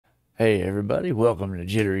Hey everybody, welcome to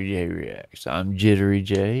Jittery-Jay Reacts. I'm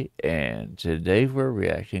Jittery-Jay, and today we're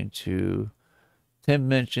reacting to Tim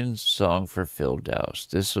Minchin's Song for Phil Daoust.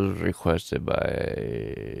 This was requested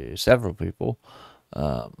by several people,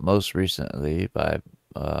 most recently by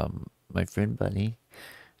my friend Bunny.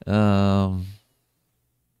 What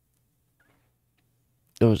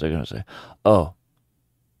was I going to say? Oh,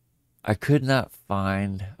 I could not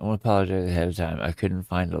find, I want to apologize ahead of time, I couldn't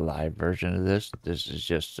find a live version of this. This is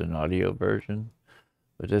just an audio version.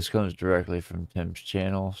 But this comes directly from Tim's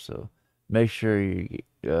channel, so make sure you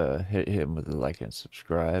hit him with a like and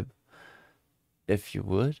subscribe if you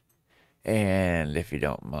would. And if you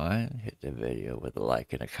don't mind, hit the video with a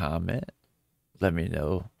like and a comment. Let me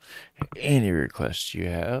know any requests you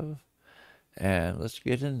have. And let's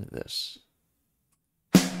get into this.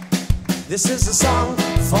 This is a song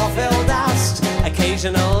for Phil Daoust,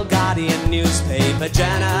 occasional Guardian newspaper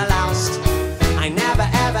journalist. I never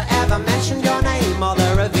ever ever mentioned your name or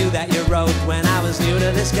the review that you wrote when I was new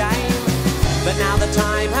to this game. But now the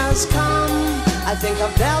time has come, I think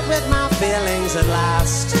I've dealt with my feelings at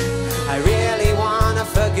last. I really wanna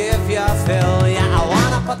forgive you, Phil. Yeah, I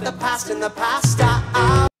wanna put the past in the past.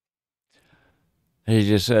 He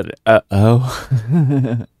just said,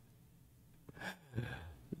 uh-oh.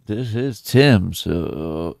 This is Tim,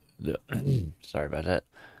 so sorry about that.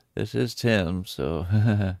 This is Tim, so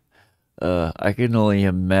I can only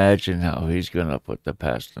imagine how he's gonna put the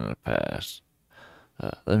past in the past.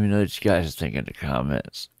 Let me know what you guys think in the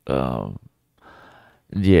comments.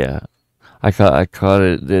 Yeah, I caught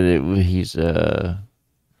it that he's a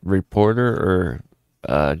reporter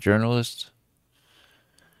or journalist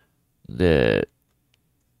that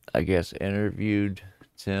I guess interviewed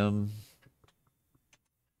Tim.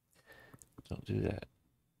 Don't do that,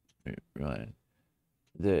 Ryan.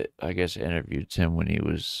 That I guess interviewed Tim when he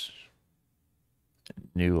was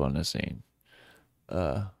new on the scene.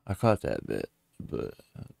 I caught that bit, but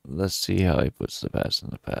let's see how he puts the past in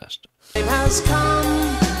the past. Time has come,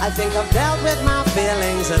 I think I've dealt with my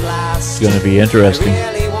feelings at last. It's gonna be interesting.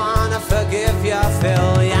 I really wanna forgive you,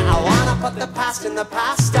 Phil. Yeah, I wanna put the past in the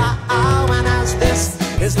past. And as this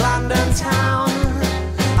is London town,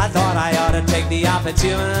 I thought I ought to take the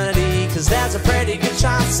opportunity, 'cause there's a pretty good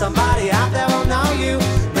chance somebody out there will know you.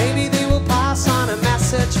 Maybe they will pass on a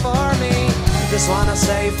message for me. Just wanna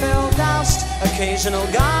say, Phil Daoust, occasional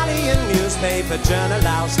Guardian newspaper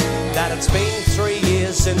journalist, that it's been 3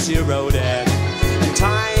 years since you wrote it, and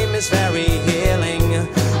time is very healing.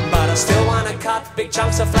 But I still wanna cut big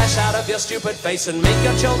chunks of flesh out of your stupid face and make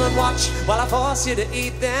your children watch while I force you to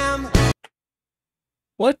eat them.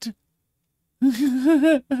 What?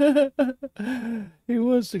 He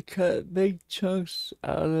wants to cut big chunks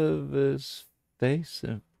out of his face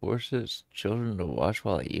and force his children to watch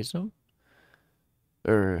while he eats them?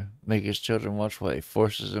 Or make his children watch while he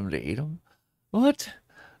forces them to eat them? What?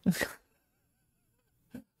 I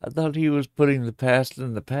thought he was putting the past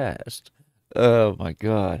in the past. Oh my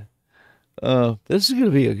god. This is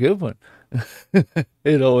gonna be a good one.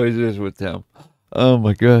 It always is with them. Oh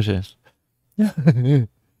my gosh, yes.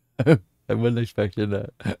 I wasn't expecting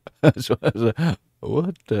that. So I was like,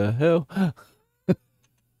 what the hell?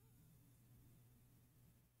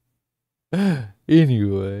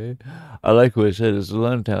 Anyway, I like what it said. It's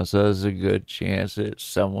London, so there's a good chance that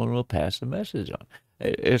someone will pass a message on.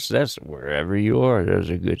 That's wherever you are, there's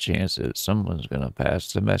a good chance that someone's going to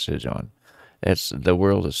pass the message on. The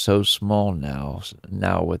world is so small now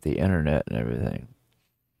with the internet and everything,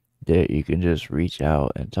 that you can just reach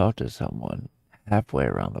out and talk to someone halfway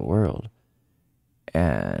around the world,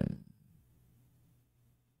 and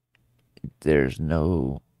there's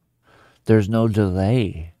no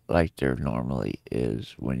delay like there normally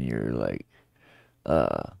is when you're like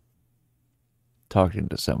talking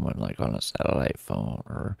to someone like on a satellite phone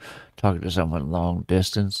or talking to someone long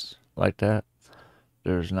distance like that.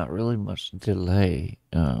 There's not really much delay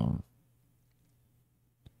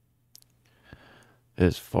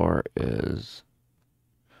as far as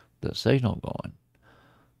the signal going,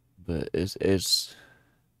 but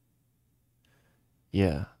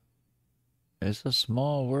yeah, it's a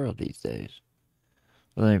small world these days.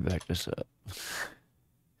 Let me back this up,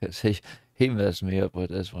 because he messed me up with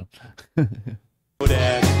this one.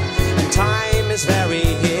 And time is very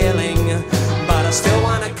healing, but I still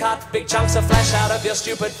wanna cut big chunks of flesh out of your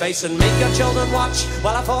stupid face and make your children watch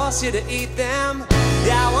while I force you to eat them.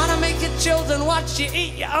 Yeah, I wanna make your children watch you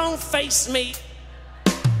eat your own face meat.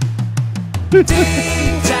 Ding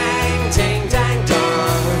dang, ding dang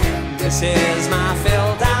dong. This is my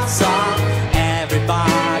Phil Daoust song.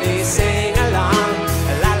 Everybody sing along.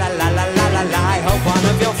 La la la la la la la. I hope one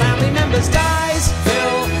of your family members dies.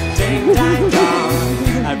 Phil, ding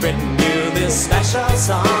I've written you this special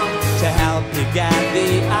song to help you get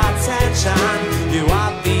the attention you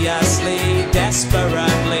obviously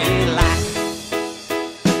desperately lack.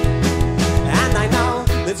 And I know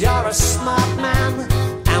that you're a smart man,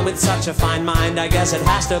 and with such a fine mind, I guess it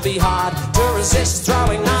has to be hard to resist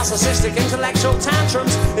throwing narcissistic intellectual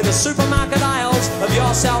tantrums in the supermarket aisles of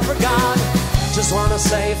your self-regard. Just wanna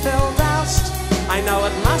say, Phil Daoust, I know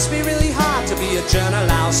it must be really hard to be a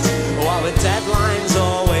journalist, while with deadlines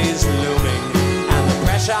always looming and the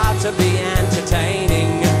pressure to be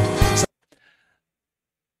entertaining.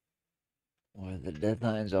 Well, the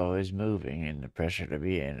deadline's always moving and the pressure to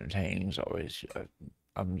be entertaining is always,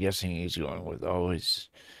 I'm guessing he's going with always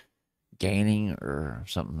gaining or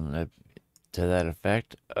something to that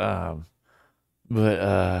effect.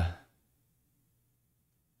 But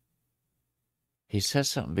he said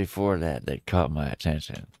something before that caught my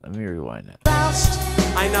attention. Let me rewind that.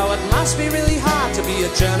 I know it must be really hard to be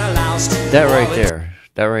a journalist. That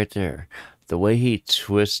right there. The way he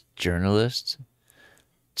twists journalists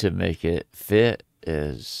to make it fit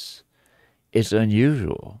it's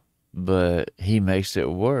unusual, but he makes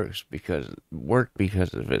it work because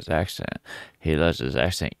of his accent. He lets his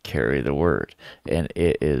accent carry the word, and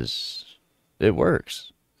it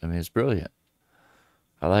works. I mean, it's brilliant.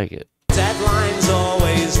 I like it. Deadlines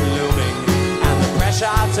always looming and the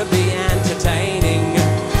pressure to be entertaining.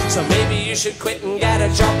 So maybe you should quit and get a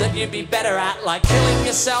job that you'd be better at, like killing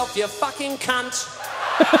yourself, you fucking cunt.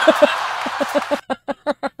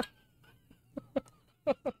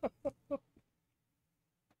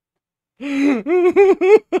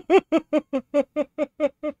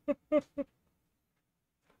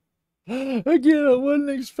 Again, I wasn't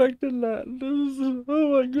expecting that.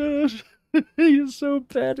 Oh my gosh. He is so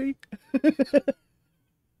petty.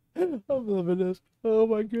 I'm loving this. Oh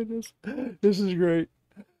my goodness. This is great.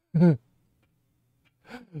 Get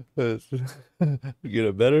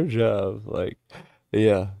a better job. Like,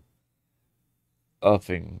 yeah.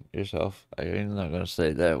 Offing yourself. I'm not going to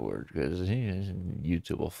say that word because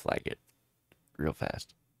YouTube will flag it real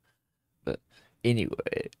fast. But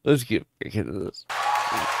anyway, let's get back into this.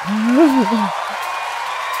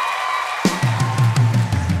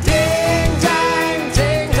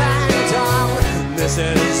 This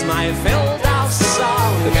is my Phil Daoust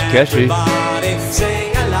song. It's catchy. Everybody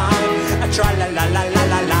sing along.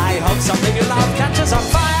 Tra-la-la-la-la-la-la. Hope something you love catches on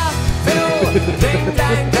fire. Phil, ding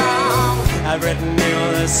dang dong. I've written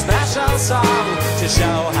you this special song to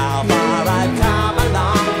show how far I've come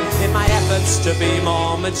along in my efforts to be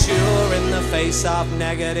more mature in the face of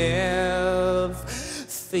negative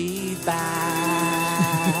feedback.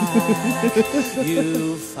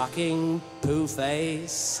 You fucking poo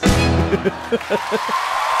face.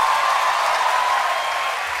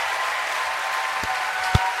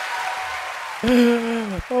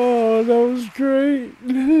 Oh, that was great.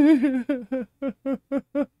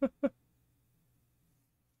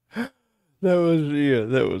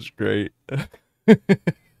 That was great.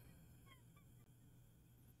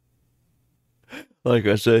 Like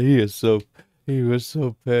I said, he was so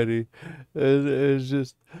petty. It's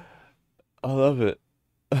just, I love it.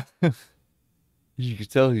 You can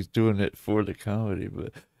tell he's doing it for the comedy,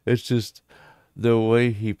 but it's just the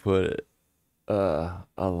way he put it. A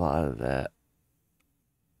lot of that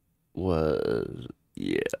was,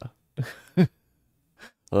 yeah.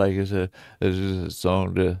 Like I said, this is a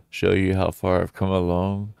song to show you how far I've come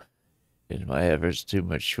along in my efforts to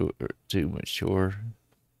mature.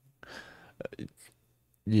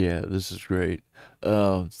 Yeah, this is great.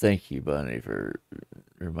 Thank you, Bunny, for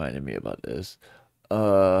reminding me about this.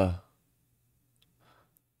 Let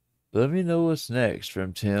me know what's next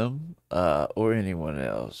from Tim, or anyone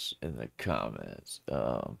else in the comments.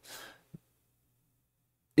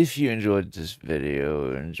 If you enjoyed this video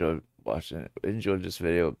or enjoyed this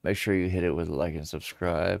video, make sure you hit it with a like and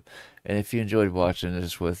subscribe. And if you enjoyed watching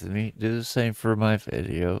this with me, do the same for my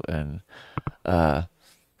video. And yeah,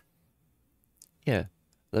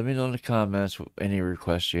 let me know in the comments any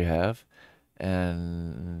requests you have,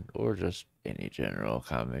 and or just any general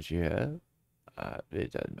comments you have.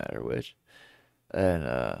 It doesn't matter which. And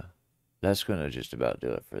that's gonna just about do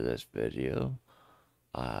it for this video.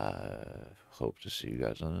 I hope to see you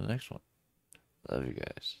guys on the next one. Love you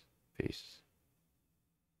guys. Peace.